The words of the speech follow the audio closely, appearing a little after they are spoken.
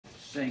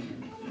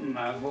singing.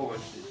 My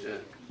voice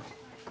is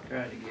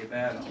trying to give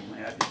out on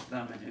me. I just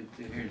thumbing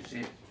through here and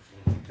see if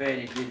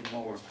Fatty did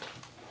more.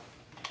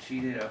 She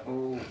did a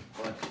whole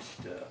bunch of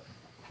stuff.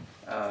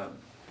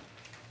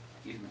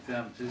 You can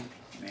thumb through.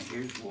 I mean,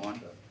 here's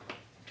one.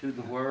 To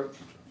the Work.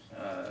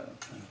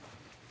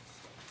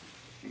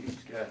 She's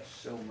got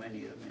so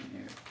many of them in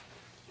here.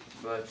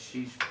 But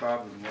she's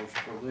probably the most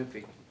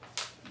prolific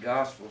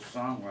gospel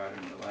songwriter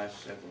in the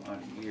last several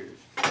hundred years.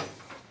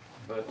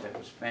 But that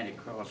was Fanny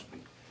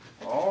Crosby.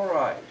 All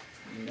right,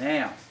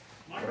 now,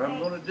 what I'm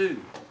going to do.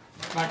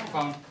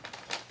 Microphone.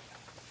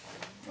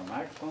 The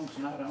microphone's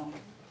not on.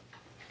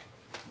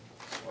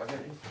 Well, I got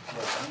it.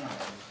 Look, I'm not.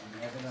 I'm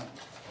having it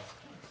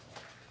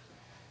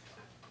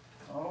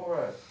on. All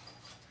right.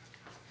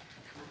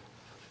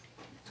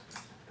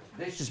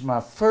 This is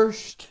my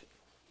first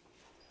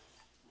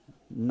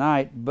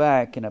night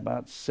back in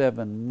about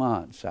 7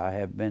 months. I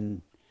have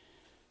been,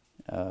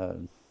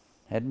 hadn't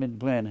been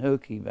playing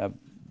hooky.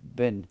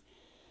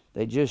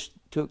 They just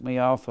took me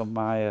off of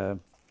my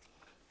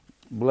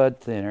blood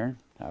thinner.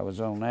 I was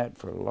on that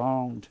for a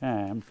long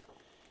time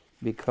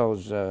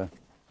because I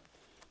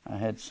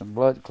had some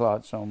blood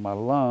clots on my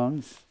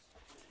lungs,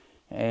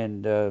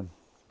 and they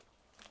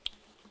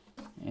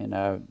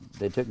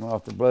took me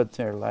off the blood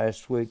thinner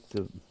last week.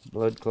 The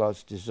blood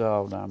clots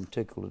dissolved. I'm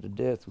tickled to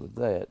death with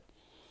that.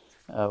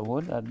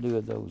 What did I do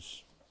with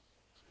those?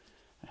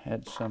 I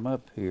had some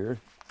up here.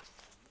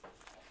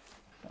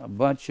 I've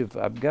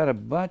got a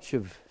bunch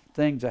of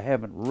things I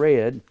haven't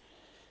read,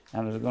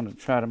 and I was going to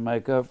try to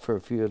make up for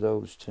a few of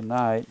those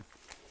tonight.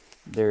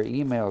 They're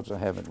emails I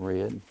haven't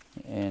read,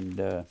 and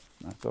I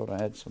thought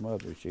I had some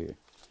others here.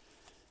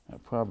 I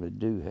probably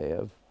do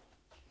have.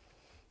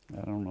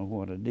 I don't know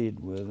what I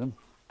did with them.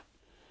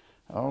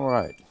 All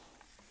right.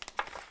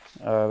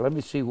 Let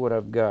me see what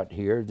I've got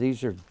here.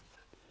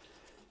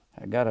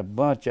 I got a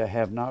bunch I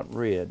have not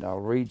read. I'll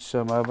read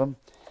some of them.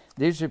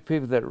 These are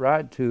people that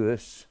write to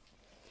us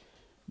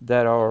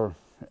that are,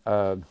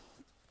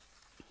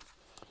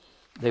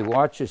 they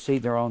watch us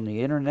either on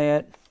the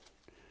internet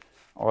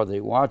or they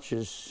watch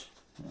us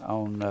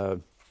on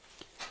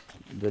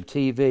the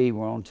TV.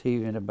 We're on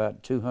TV in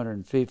about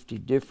 250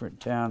 different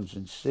towns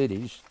and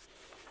cities,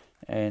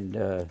 and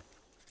a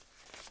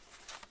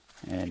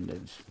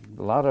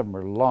lot of them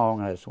are long.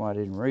 That's why I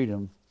didn't read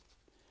them.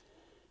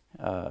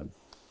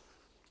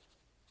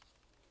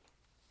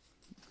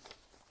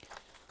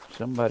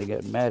 Somebody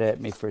got mad at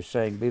me for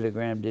saying Billy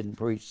Graham didn't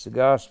preach the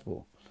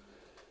gospel.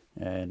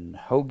 And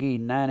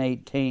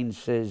Hoagie918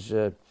 says,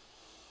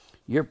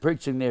 you're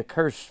preaching the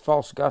accursed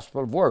false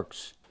gospel of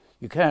works.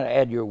 You can't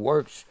add your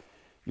works.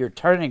 You're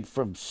turning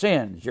from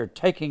sins. You're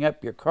taking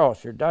up your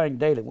cross. You're dying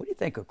daily. What do you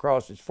think a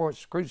cross is for?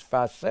 It's to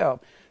crucify self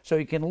so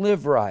you can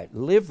live right.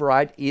 Live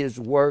right is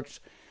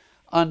works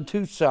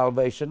unto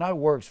salvation, not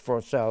works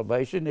for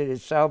salvation. It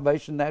is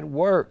salvation that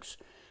works.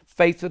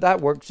 Faith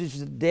without works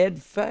is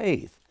dead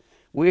faith.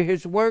 We're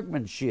his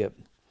workmanship.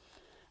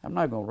 I'm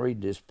not going to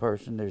read this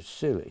person. They're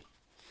silly.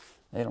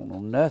 They don't know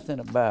nothing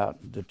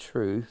about the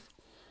truth.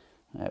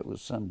 That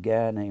was some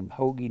guy named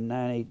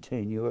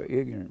Hoagie918. You're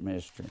ignorant,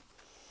 mister.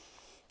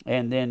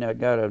 And then I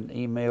got an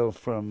email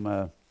from,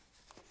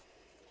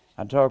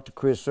 I talked to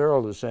Chris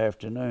Earl this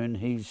afternoon.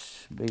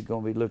 He's going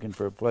to be looking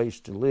for a place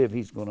to live.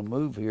 He's going to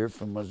move here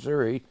from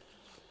Missouri,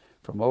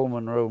 from Old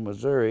Monroe,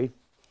 Missouri.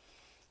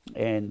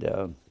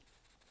 And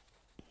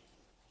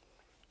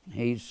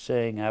he's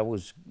saying, it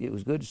was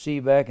good to see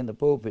you back in the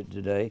pulpit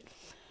today.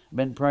 I've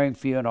been praying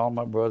for you and all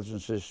my brothers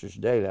and sisters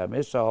daily. I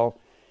miss all.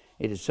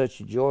 It is such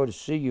a joy to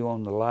see you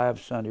on the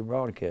live Sunday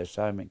broadcast.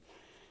 I'm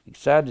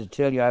excited to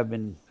tell you I've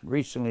been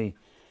recently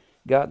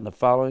gotten the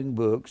following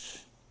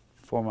books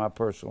for my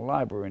personal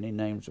library, and he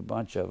names a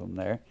bunch of them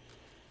there.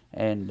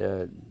 And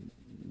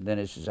then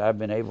it says, I've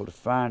been able to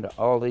find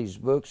all these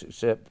books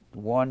except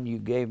one you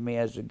gave me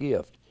as a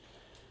gift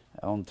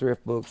on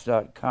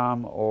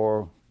thriftbooks.com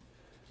or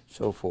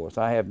so forth.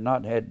 I have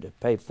not had to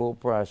pay full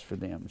price for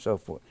them, so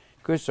forth.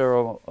 Chris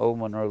Earl, Old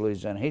Monroe,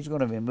 Louisiana. He's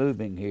going to be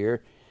moving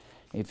here.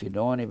 If you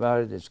know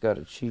anybody that's got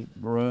a cheap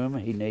room,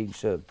 he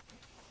needs a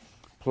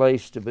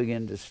place to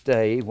begin to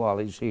stay while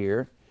he's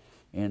here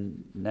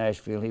in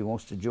Nashville. He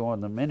wants to join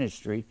the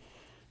ministry,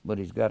 but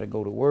he's got to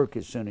go to work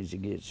as soon as he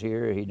gets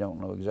here. He don't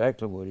know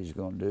exactly what he's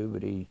going to do,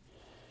 but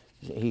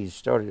he's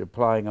started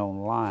applying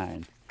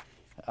online.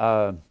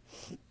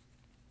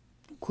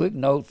 Quick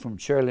note from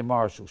Shirley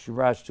Marshall. She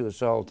writes to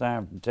us all the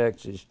time from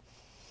Texas.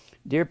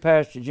 Dear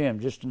Pastor Jim,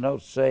 just a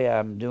note to say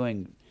I'm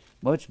doing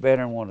much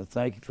better and want to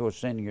thank you for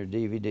sending your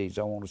DVDs.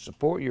 I want to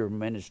support your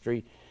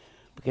ministry,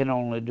 but can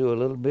only do a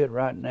little bit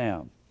right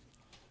now.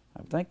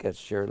 I think that's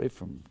Shirley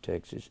from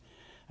Texas.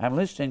 I'm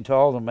listening to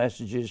all the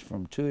messages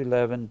from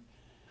 2011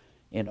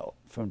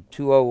 from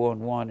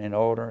 2011 in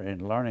order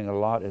and learning a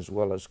lot as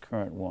well as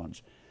current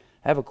ones.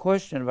 I have a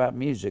question about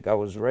music. I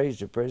was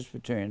raised a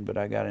Presbyterian, but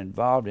I got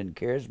involved in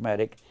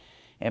charismatic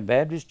and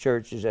Baptist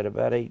churches at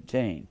about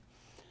 18.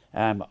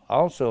 I'm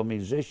also a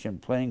musician,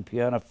 playing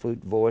piano,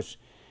 flute, voice,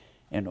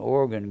 and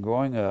organ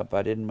growing up.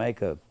 I didn't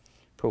make a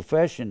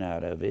profession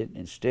out of it,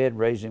 instead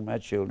raising my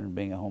children,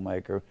 being a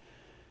homemaker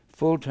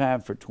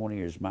full-time for 20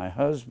 years. My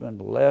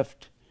husband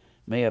left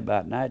me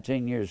about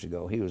 19 years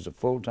ago. He was a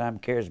full-time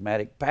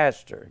charismatic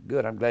pastor.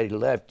 Good, I'm glad he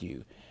left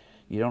you.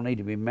 You don't need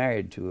to be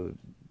married to a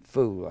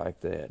fool like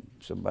that,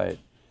 somebody that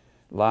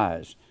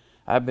lies.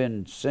 I've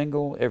been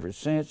single ever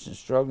since and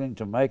struggling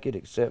to make it,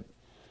 except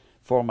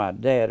for my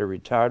dad, a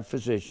retired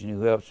physician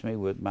who helps me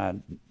with my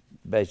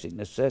basic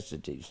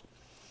necessities.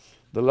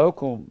 The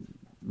local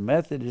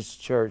Methodist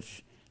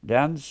church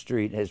down the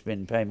street has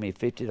been paying me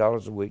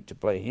 $50 a week to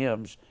play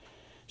hymns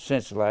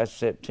since last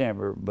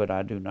September, but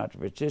I do not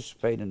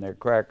participate in their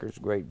crackers,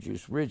 grape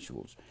juice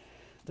rituals.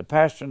 The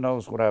pastor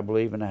knows what I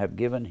believe, and I have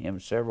given him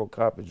several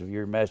copies of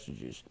your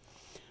messages.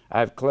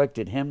 I have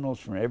collected hymnals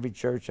from every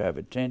church I have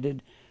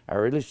attended. I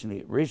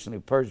recently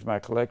purged my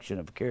collection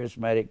of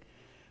charismatic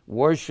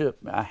worship.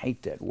 I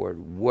hate that word,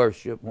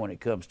 worship, when it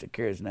comes to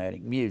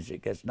charismatic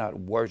music. That's not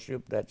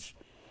worship. That's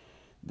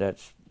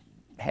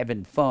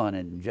having fun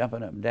and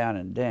jumping up and down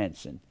and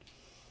dancing.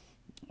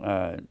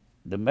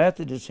 The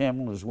Methodist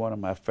hymnal is one of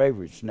my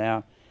favorites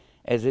now,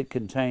 as it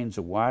contains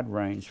a wide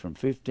range from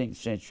 15th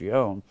century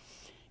on.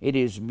 It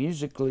is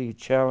musically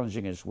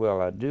challenging as well.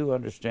 I do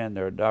understand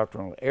there are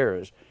doctrinal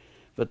errors,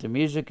 but the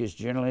music is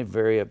generally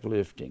very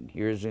uplifting.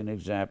 Here's an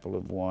example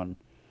of one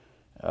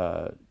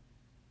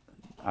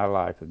I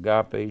like.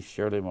 Agape,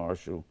 Shirley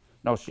Marshall.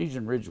 No, she's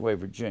in Ridgeway,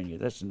 Virginia.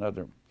 That's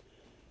another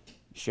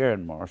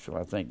Sharon Marshall,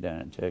 I think, down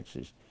in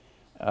Texas.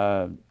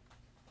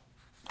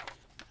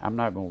 I'm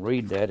not going to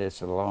read that.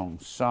 It's a long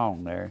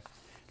song there.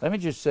 Let me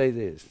just say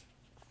this.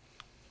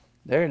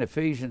 There in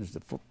Ephesians,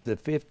 the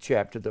 5th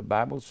chapter, the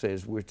Bible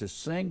says we're to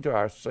sing to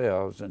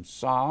ourselves in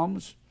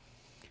psalms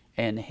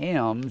and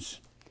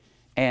hymns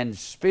and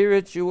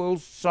spiritual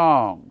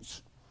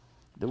songs.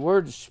 The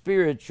word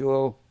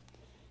spiritual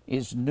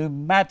is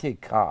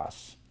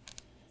pneumatikos,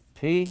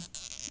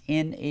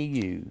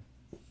 P-N-E-U.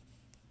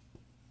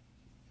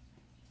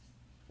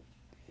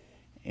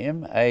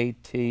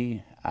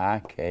 M-A-T-I-K-O-S.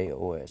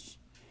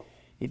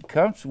 It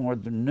comes from the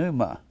word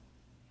pneuma.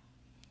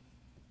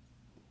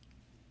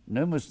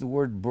 Pneuma is the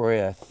word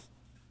breath.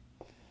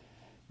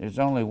 There's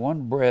only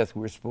one breath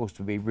we're supposed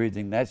to be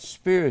breathing. That's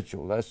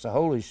spiritual. That's the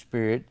Holy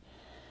Spirit.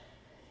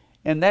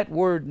 And that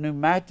word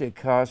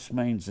pneumatikos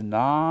means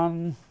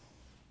non-carnal.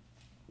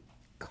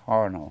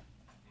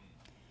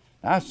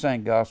 I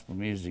sang gospel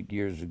music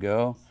years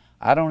ago.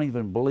 I don't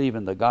even believe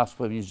in the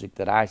gospel music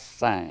that I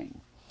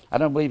sang. I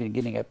don't believe in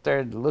getting up there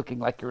and looking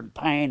like you're in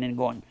pain and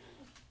going,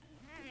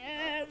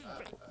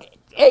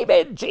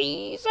 Amen,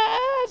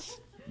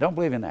 Jesus. Don't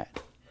believe in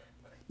that.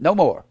 No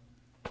more.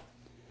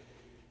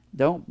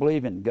 Don't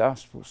believe in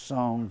gospel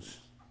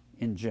songs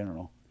in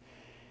general.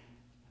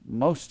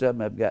 Most of them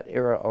have got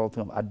error all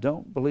through them. I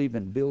don't believe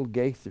in Bill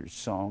Gaither's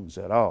songs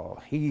at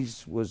all. He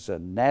was a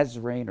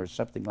Nazarene or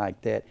something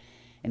like that,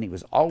 and he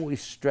was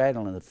always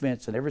straddling the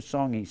fence, and every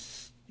song he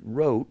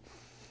wrote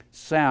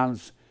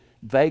sounds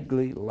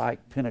vaguely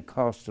like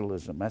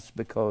Pentecostalism. That's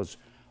because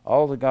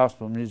all the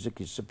gospel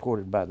music is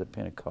supported by the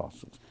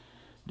Pentecostals.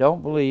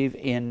 Don't believe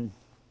in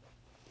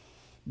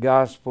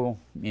gospel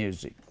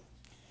music.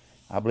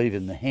 I believe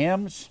in the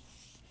hymns.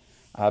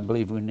 I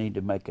believe we need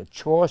to make a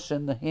choice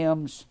in the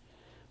hymns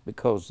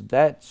because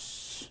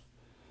that's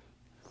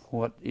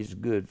what is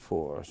good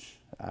for us.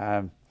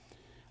 I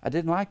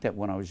didn't like that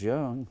when I was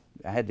young.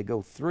 I had to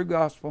go through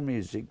gospel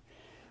music,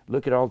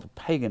 look at all the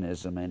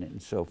paganism in it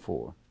and so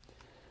forth.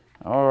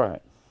 All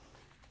right.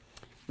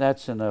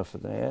 That's enough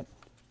of that.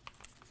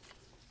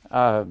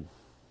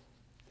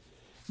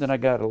 Then I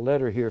got a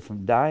letter here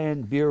from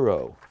Diane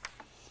Bureau.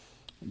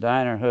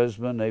 Diane and her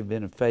husband, they've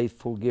been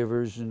faithful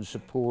givers and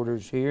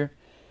supporters here.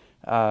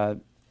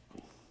 Dear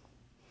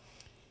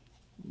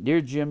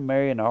Jim,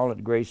 Mary, and all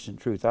at Grace and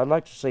Truth, I'd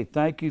like to say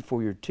thank you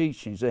for your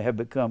teachings. They have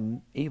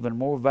become even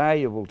more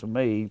valuable to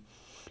me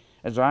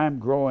as I am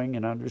growing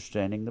in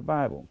understanding the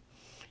Bible.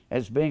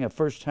 As being a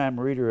first-time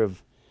reader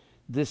of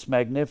this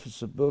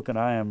magnificent book, and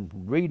I am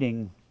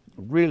reading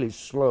really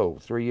slow,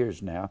 3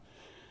 years now,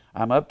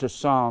 I'm up to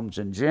Psalms,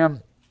 and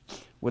Jim,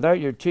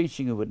 without your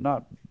teaching, it would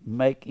not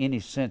make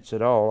any sense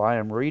at all. I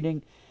am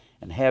reading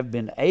and have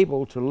been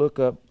able to look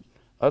up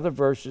other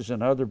verses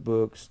in other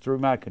books through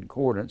my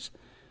concordance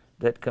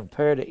that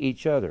compare to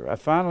each other. I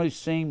finally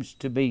seems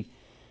to be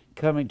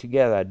coming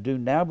together. I do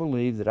now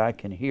believe that I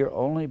can hear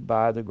only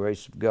by the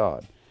grace of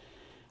God.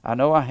 I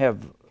know I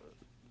have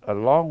a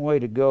long way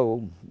to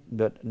go,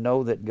 but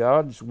know that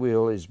God's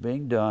will is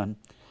being done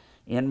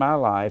in my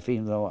life,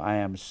 even though I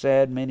am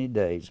sad many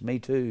days. Me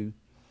too.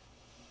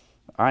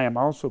 I am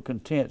also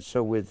content.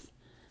 So with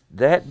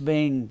that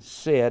being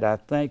said, I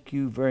thank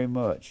you very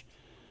much.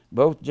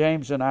 Both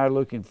James and I are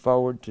looking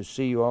forward to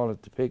see you all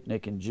at the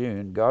picnic in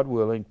June. God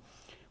willing,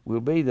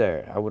 we'll be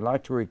there. I would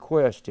like to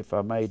request, if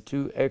I may,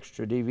 2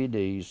 extra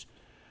DVDs,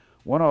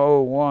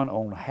 1001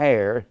 on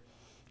hair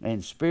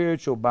and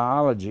spiritual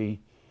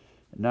biology,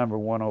 number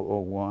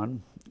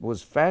 1001,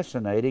 was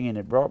fascinating, and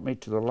it brought me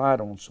to the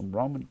light on some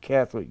Roman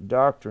Catholic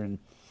doctrine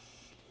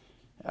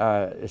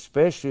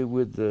especially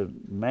with the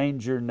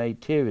manger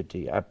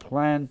nativity. I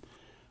plan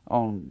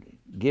on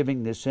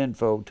giving this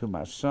info to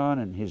my son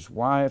and his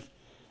wife,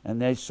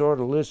 and they sort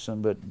of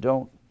listen but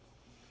don't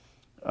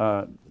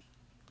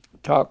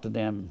talk to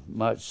them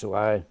much, so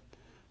I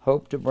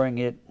hope to bring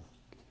it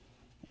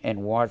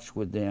and watch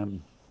with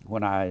them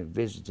when I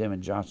visit them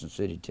in Johnson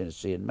City,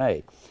 Tennessee in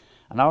May.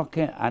 And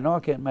I know I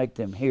can't make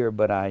them hear,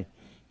 but I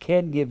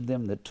can give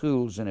them the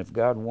tools, and if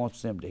God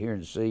wants them to hear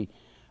and see,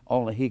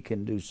 only He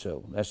can do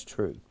so. That's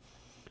true.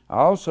 I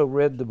also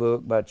read the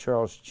book by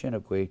Charles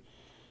Chiniquy,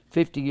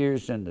 50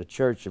 Years in the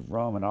Church of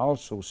Rome, and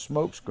also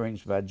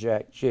Smokescreens by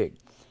Jack Chick.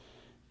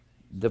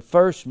 The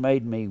first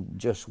made me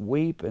just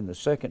weep, and the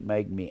second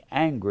made me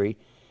angry.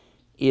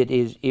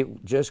 It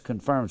just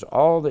confirms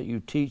all that you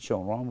teach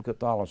on Roman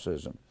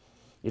Catholicism.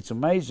 It's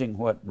amazing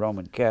what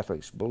Roman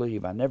Catholics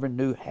believe. I never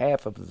knew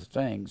half of the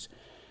things,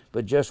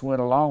 but just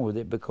went along with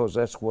it because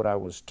that's what I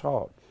was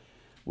taught.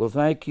 Well,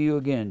 thank you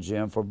again,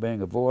 Jim, for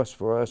being a voice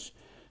for us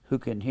who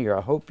can hear.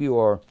 I hope you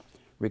are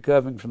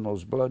recovering from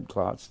those blood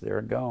clots.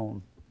 They're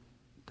gone.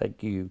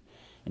 Thank you.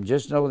 And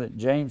just know that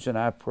James and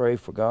I pray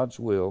for God's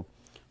will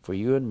for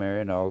you and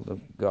Mary and all the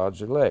God's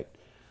elect.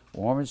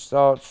 Warmest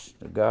thoughts,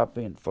 Agape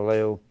and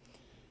Phileo,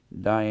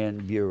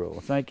 Diane Bureau.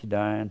 Thank you,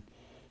 Diane.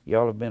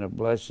 Y'all have been a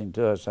blessing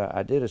to us.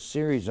 I did a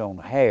series on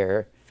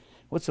hair.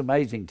 What's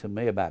amazing to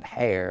me about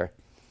hair,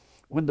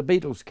 when the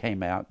Beatles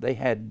came out, they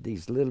had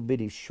these little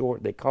bitty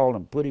short, they called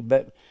them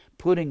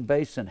pudding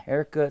basin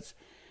haircuts.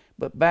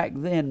 But back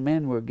then,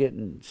 men were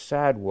getting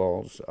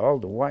sidewalls. All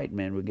the white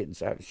men were getting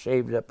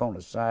shaved up on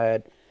the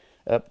side,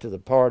 up to the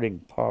parting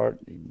part,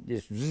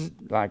 just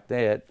like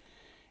that.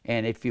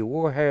 And if you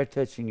wore hair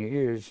touching your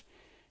ears,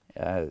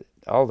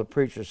 all the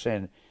preachers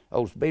saying,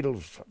 those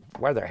Beatles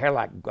wear their hair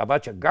like a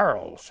bunch of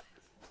girls.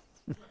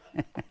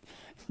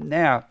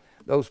 Now,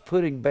 those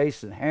pudding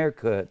basin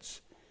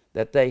haircuts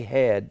that they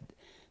had,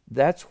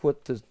 that's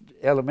what the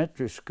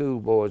elementary school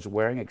boys are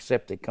wearing,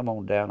 except they come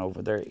on down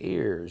over their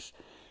ears.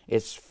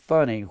 It's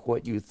funny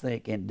what you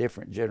think in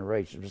different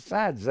generations.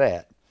 Besides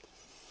that,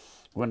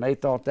 when they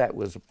thought that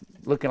was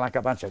looking like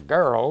a bunch of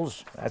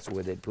girls, that's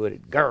where they put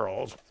it,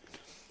 girls.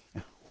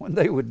 When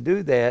they would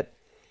do that,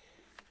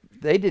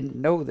 they didn't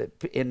know that,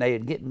 and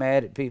they'd get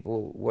mad at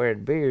people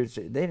wearing beards.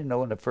 They didn't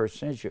know in the first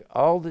century,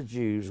 all the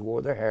Jews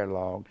wore their hair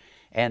long,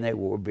 and they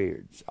wore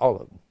beards, all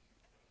of them.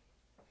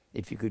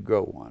 If you could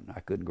grow one.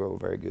 I couldn't grow a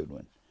very good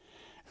one.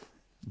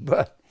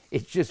 But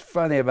it's just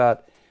funny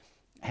about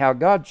how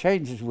God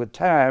changes with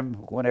time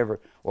whenever,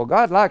 well,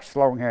 God likes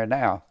long hair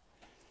now.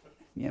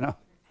 You know,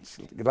 it's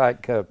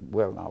like,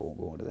 well, no, I won't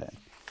go into that.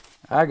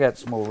 I got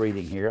some more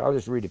reading here. I'll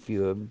just read a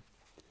few of them.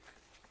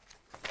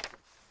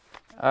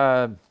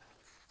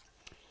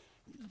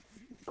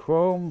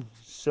 Chrome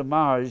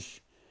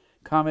Samaj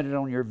commented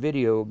on your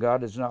video,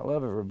 God does not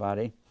love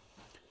everybody.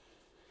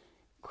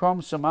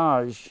 Chrome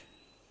Samaj,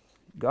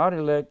 God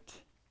elect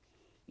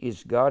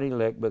is God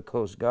elect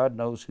because God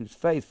knows who's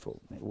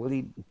faithful.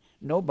 Well,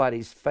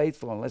 nobody's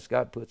faithful unless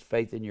God puts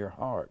faith in your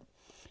heart.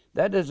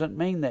 That doesn't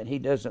mean that He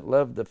doesn't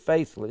love the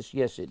faithless.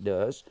 Yes, it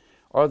does.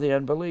 Or the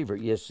unbeliever.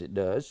 Yes, it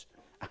does.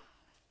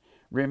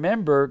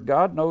 Remember,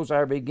 God knows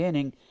our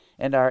beginning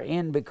and our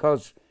end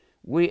because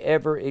we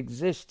ever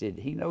existed.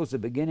 He knows the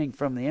beginning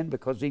from the end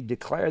because He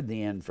declared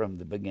the end from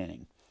the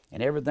beginning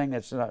and everything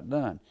that's not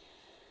done.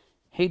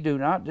 He do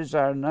not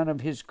desire none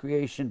of His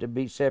creation to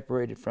be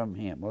separated from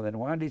Him. Well, then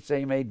why did He say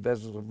He made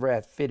vessels of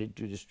wrath fitted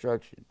to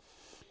destruction?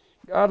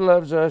 God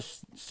loves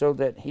us so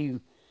that He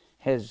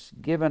has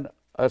given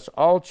us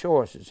all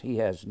choices. He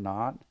has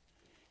not.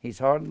 He's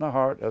hardened the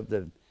heart of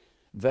the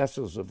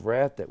vessels of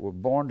wrath that were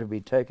born to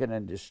be taken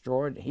and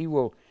destroyed. He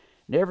will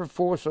never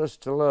force us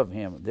to love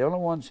Him. The only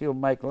ones He'll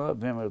make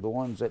love Him are the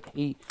ones that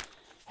He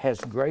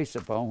has grace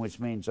upon, which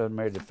means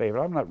unmerited favor.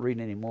 I'm not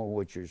reading any more of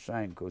what you're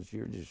saying because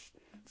you're just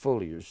full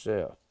of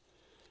yourself.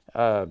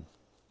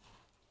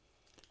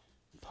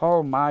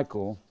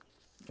 Paul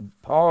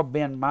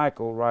Ben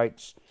Michael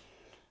writes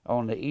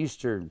on the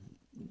Easter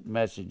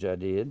message I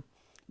did,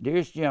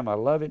 Dearest Jim, I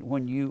love it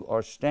when you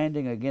are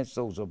standing against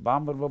those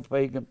abominable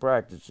pagan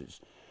practices.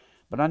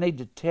 But I need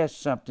to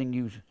test something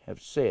you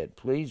have said.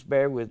 Please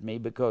bear with me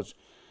because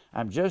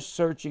I'm just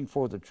searching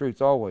for the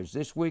truth always.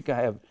 This week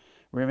I have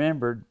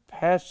remembered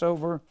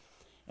Passover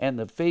and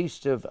the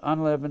Feast of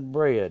Unleavened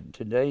Bread.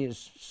 Today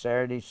is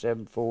Saturday,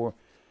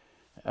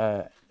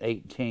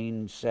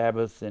 7/4/18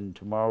 Sabbath, and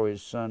tomorrow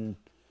is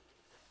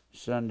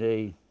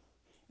Sunday,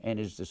 and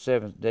is the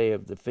seventh day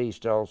of the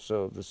feast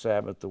also of the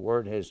Sabbath. The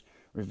Word has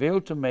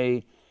revealed to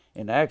me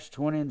in Acts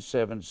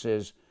 20:7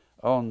 says,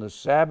 on the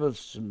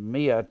Sabbath's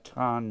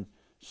Miatan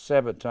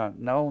Sabbaton,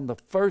 no, on the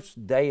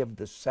first day of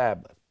the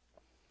Sabbath.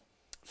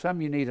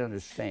 Some you need to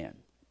understand.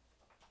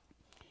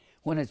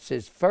 When it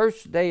says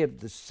first day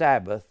of the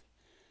Sabbath,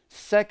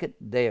 second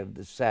day of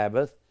the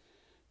Sabbath,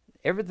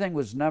 everything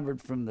was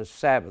numbered from the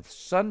Sabbath.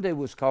 Sunday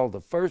was called the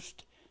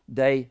first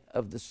day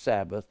of the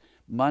Sabbath.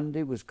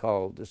 Monday was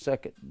called the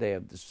second day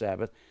of the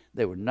Sabbath.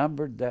 They were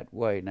numbered that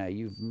way. Now,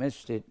 you've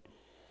missed it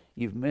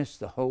you've missed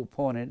the whole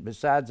point. And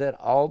besides that,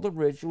 all the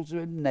rituals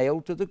have been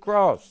nailed to the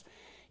cross.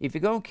 If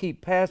you're going to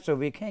keep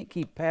Passover, you can't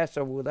keep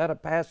Passover without a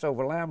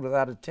Passover lamb,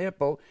 without a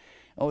temple,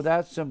 and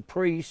without some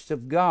priest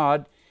of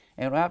God,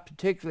 and without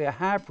particularly a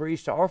high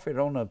priest to offer it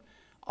on the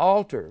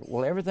altar.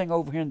 Well, everything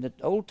over here in the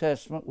Old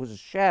Testament was a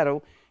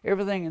shadow.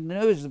 Everything in the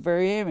New is the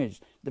very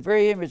image. The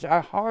very image.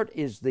 Our heart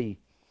is the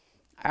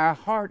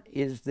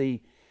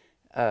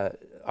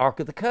Ark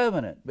of the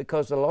Covenant,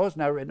 because the law is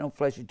now written on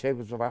fleshy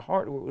tables of our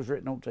heart, where it was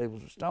written on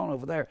tables of stone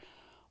over there.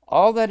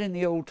 All that in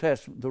the Old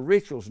Testament, the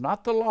rituals,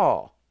 not the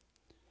law,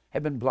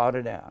 have been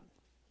blotted out.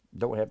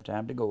 Don't have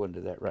time to go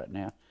into that right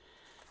now.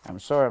 I'm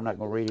sorry I'm not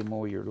going to read any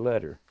more of your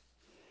letter.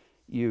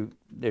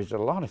 There's a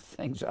lot of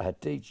things I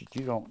teach that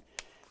you don't.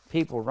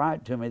 People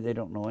write to me, they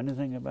don't know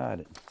anything about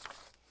it.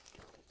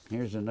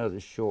 Here's another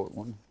short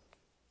one.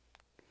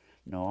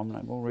 No, I'm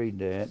not going to read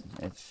that.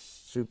 That's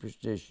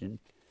superstition.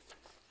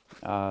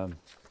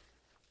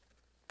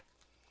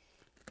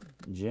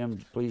 Jim,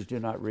 please do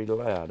not read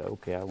aloud.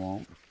 Okay, I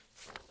won't.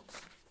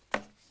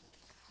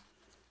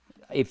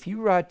 If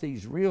you write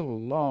these real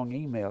long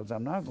emails,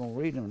 I'm not going to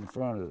read them in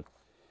front of the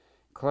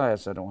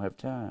class. I don't have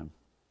time.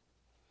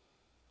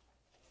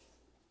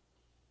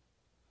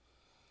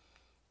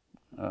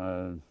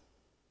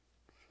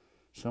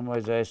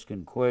 Somebody's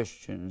asking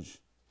questions.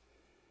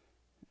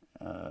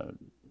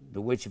 The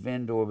witch of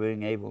Endor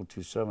being able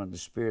to summon the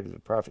spirit of the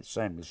prophet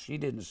Samuel. She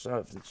didn't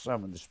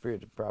summon the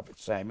spirit of the prophet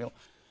Samuel.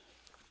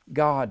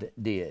 God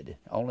did.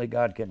 Only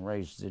God can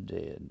raise the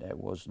dead. That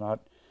was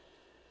not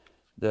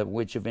the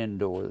witch of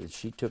Endor.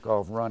 She took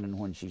off running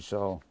when she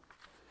saw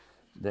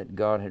that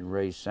God had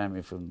raised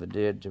Samuel from the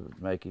dead to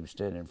make him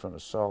stand in front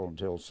of Saul and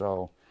tell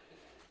Saul,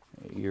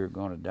 you're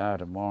going to die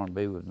tomorrow and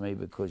be with me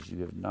because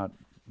you have not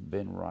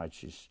been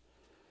righteous.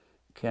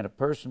 Can a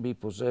person be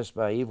possessed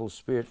by evil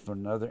spirit from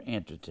another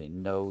entity?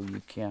 No,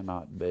 you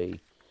cannot be.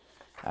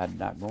 I'm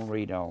not going to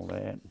read all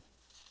that.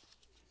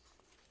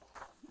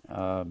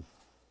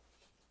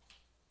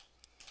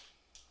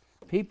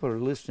 People are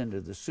listening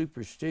to the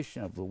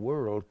superstition of the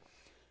world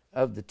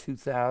of the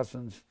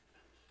 2000s,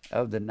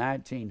 of the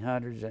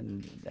 1900s,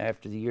 and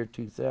after the year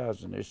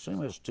 2000. There's so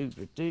much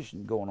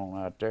superstition going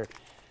on out there.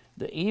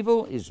 The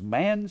evil is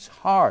man's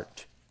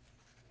heart.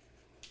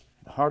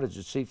 The heart is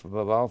deceitful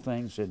above all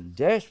things and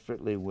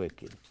desperately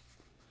wicked.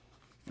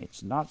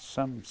 It's not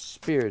some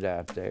spirit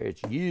out there.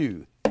 It's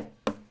you.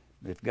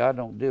 If God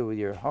don't deal with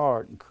your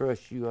heart and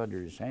crush you under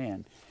his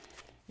hand.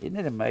 Isn't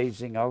it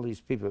amazing? All these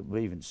people that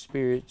believe in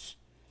spirits,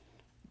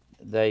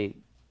 they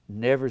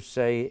never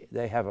say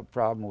they have a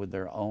problem with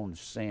their own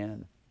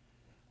sin.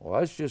 Well,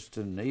 that's just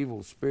an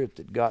evil spirit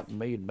that got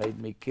me and made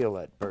me kill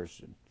that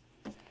person.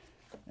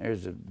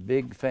 There's a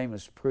big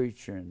famous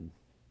preacher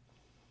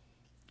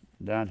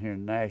down here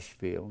in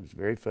Nashville. He's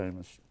very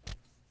famous.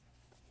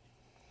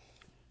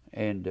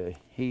 And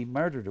he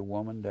murdered a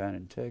woman down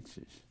in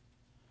Texas.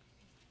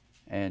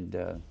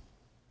 And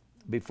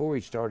before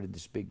he started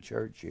this big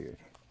church here.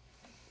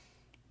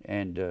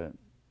 And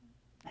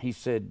he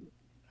said,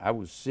 I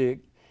was sick.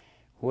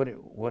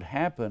 What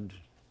happened,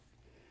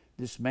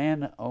 this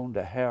man owned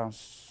a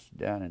house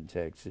down in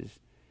Texas,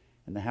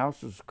 and the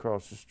house was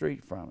across the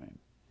street from him.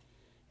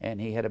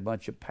 And he had a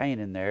bunch of paint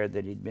in there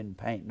that he'd been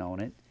painting on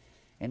it.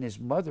 And his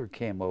mother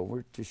came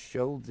over to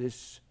show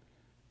this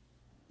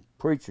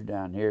preacher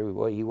down here,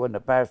 well, he wasn't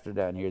a pastor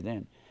down here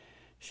then,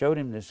 showed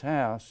him this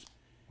house,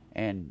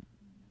 and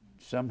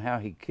somehow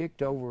he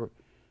kicked over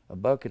a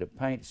bucket of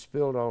paint,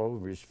 spilled all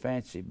over his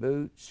fancy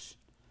boots,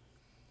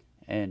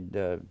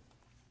 and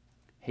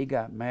he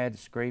got mad,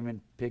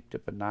 screaming, picked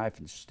up a knife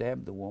and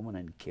stabbed the woman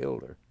and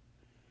killed her.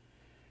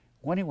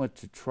 When he went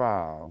to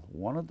trial,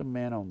 one of the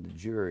men on the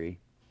jury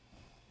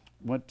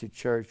went to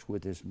church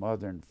with his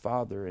mother and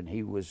father, and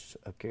he was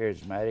a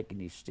charismatic,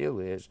 and he still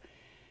is,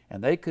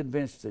 and they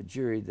convinced the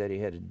jury that he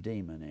had a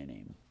demon in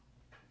him,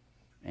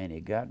 and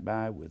he got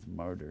by with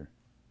murder.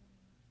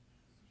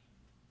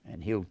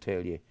 And he'll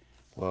tell you,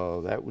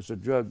 well, that was a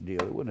drug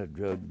deal. It wasn't a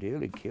drug deal.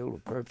 He killed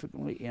a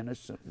perfectly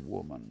innocent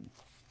woman.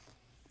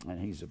 And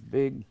he's a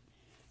big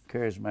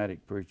charismatic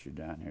preacher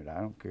down here.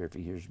 I don't care if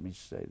he hears me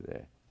say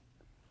that.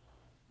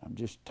 I'm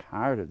just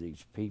tired of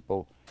these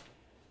people.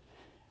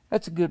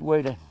 That's a good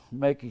way to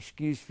make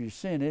excuse for your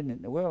sin,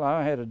 isn't it? Well,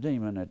 I had a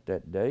demon at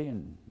that day,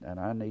 and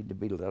I need to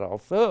be let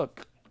off the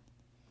hook.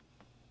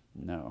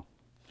 No.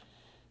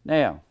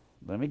 Now,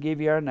 let me give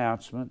you our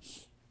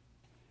announcements.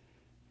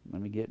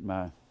 Let me get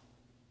my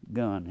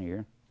gun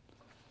here.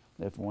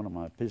 Left one of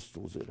my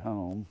pistols at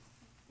home.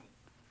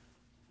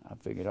 I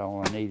figured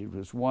all I needed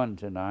was one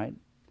tonight.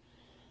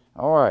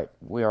 All right,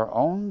 we are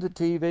on the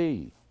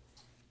TV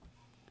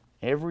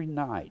every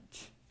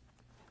night,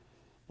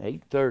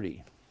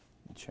 8:30.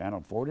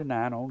 Channel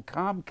 49 on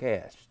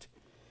Comcast.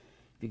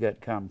 If you got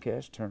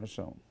Comcast, turn us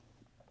on.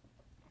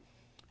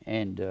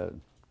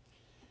 And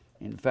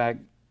in fact,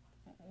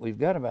 we've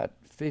got about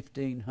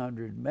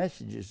 1,500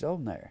 messages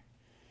on there.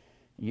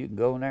 You can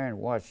go in there and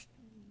watch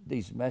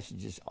these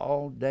messages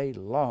all day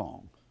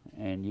long,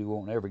 and you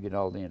won't ever get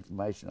all the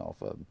information off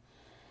of them.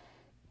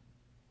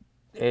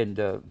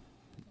 And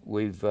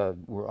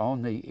we're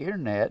on the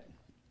internet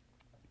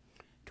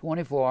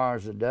 24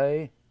 hours a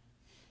day,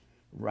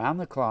 round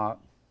the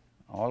clock,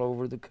 all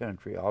over the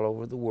country, all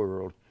over the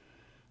world,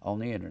 on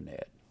the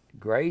internet.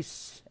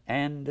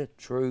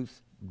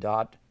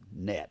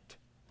 graceandtruth.net.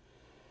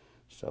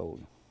 So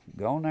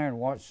go on there and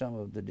watch some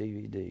of the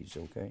DVDs,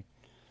 okay?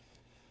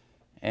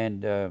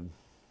 And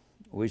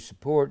we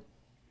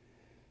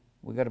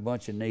got a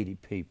bunch of needy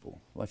people,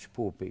 a bunch of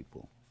poor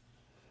people.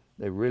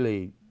 They're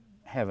really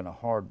having a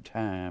hard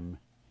time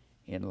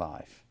in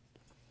life.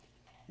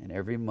 And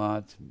every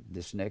month,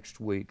 this next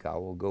week, I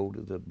will go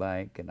to the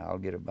bank and I'll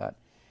get about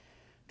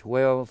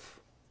 12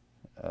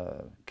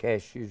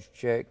 cashier's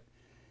check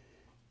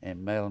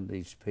and mail them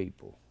these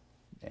people.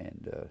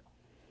 And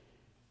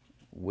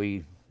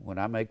when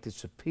I make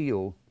this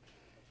appeal,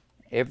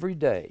 every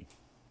day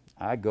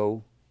I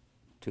go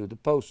to the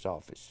post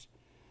office.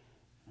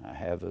 I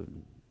have a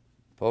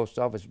post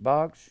office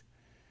box.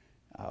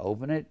 I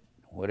open it.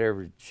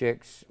 Whatever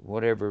checks,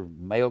 whatever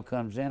mail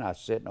comes in, I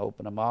sit and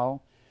open them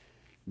all.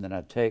 And then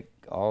I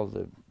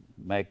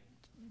make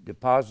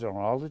deposit on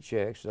all the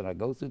checks. Then I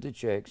go through the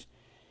checks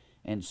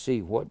and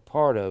see what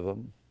part of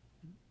them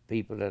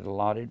people that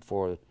allotted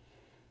for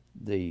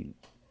the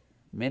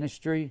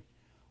ministry,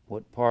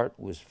 what part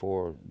was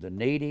for the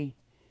needy,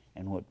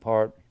 and what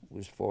part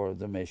was for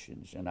the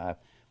missions. And I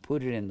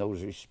put it in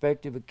those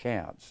respective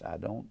accounts. I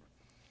do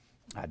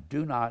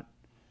not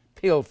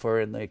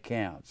pilfer in the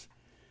accounts.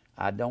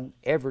 I don't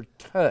ever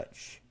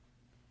touch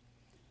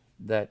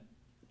that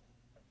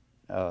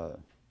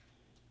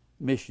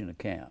mission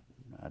account.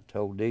 I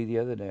told Dee the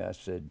other day, I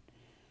said,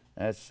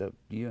 that's up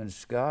to you and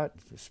Scott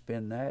to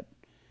spend that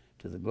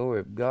to the glory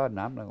of God, and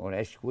I'm not going to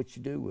ask you what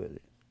you do with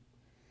it.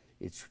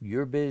 It's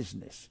your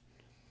business.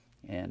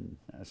 And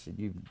I said,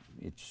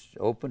 it's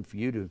open for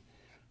you to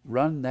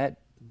run that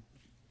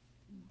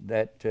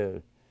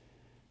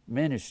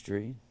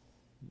ministry,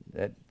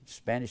 that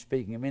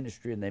Spanish-speaking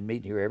ministry, and they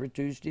meet here every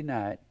Tuesday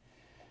night.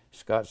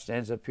 Scott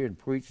stands up here and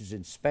preaches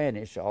in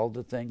Spanish all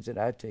the things that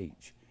I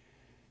teach.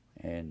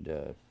 And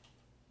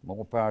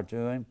more power to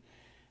him.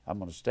 I'm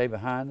going to stay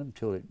behind them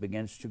till it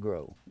begins to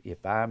grow.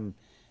 If I'm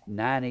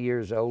 90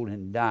 years old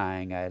and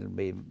dying, that'll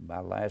be my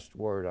last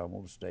word. I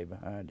won't stay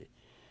behind it.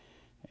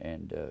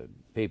 And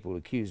people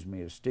accuse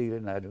me of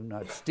stealing. I do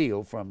not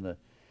steal from the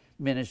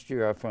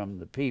ministry or from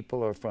the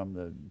people or from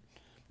the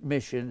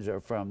missions or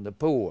from the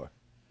poor.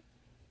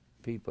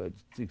 People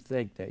who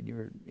think that,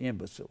 you're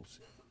imbeciles.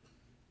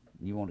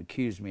 You want to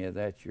accuse me of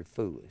that, you're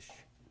foolish.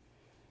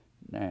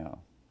 Now,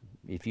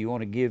 if you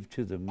want to give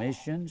to the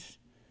missions,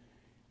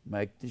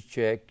 make the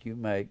check you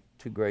make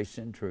to Grace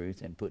and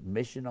Truth and put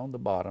mission on the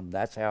bottom.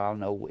 That's how I'll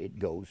know it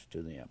goes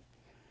to them.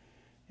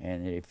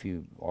 And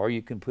or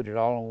you can put it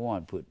all in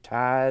one. Put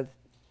tithe,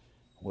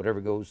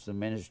 whatever goes to the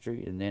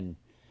ministry, and then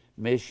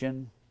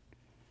mission,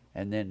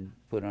 and then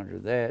put under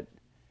that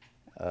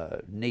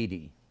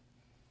needy.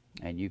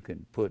 And you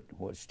can put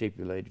what's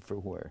stipulated for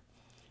where.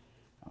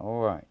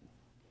 All right.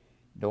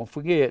 Don't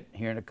forget,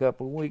 here in a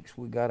couple of weeks,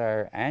 we got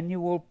our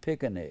annual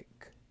picnic.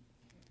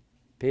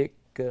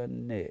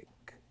 Picnic.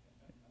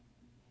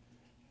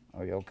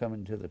 Are y'all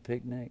coming to the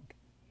picnic?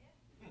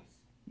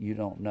 You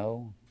don't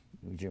know?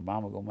 Is your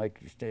mama going to make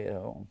you stay at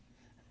home?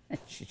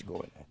 She's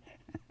going,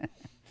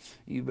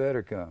 you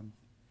better come.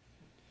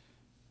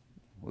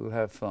 We'll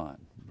have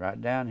fun. Right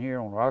down here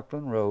on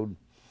Rockland Road,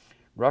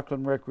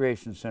 Rockland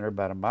Recreation Center,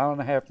 about 1.5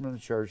 miles from the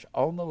church,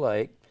 on the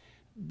lake.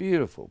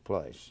 Beautiful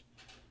place.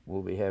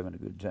 We'll be having a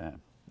good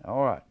time.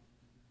 All right.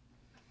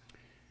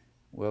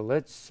 Well,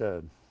 let's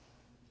go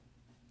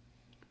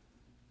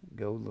to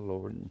the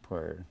Lord in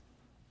prayer.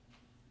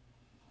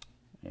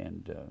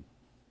 And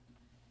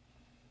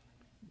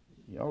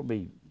y'all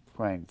be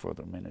praying for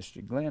the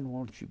ministry. Glenn,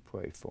 won't you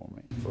pray for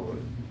me, for us?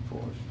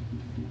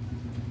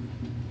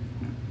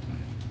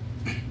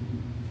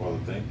 Father,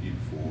 thank you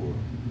for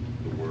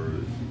the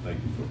word. Thank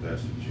you for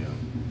Pastor Jim.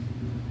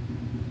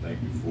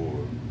 Thank you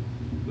for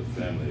the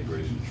family of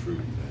Grace and Truth.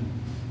 And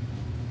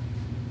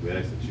we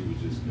ask that you would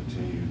just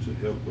continue to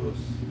help us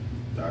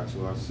die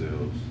to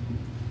ourselves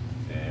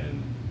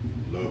and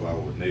love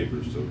our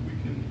neighbors so that we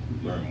can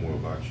learn more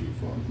about you,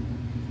 Father.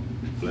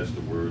 Bless the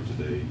word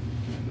today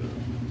and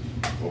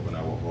open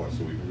our hearts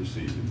so we can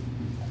receive it.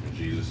 In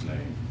Jesus'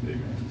 name,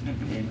 amen.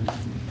 Amen.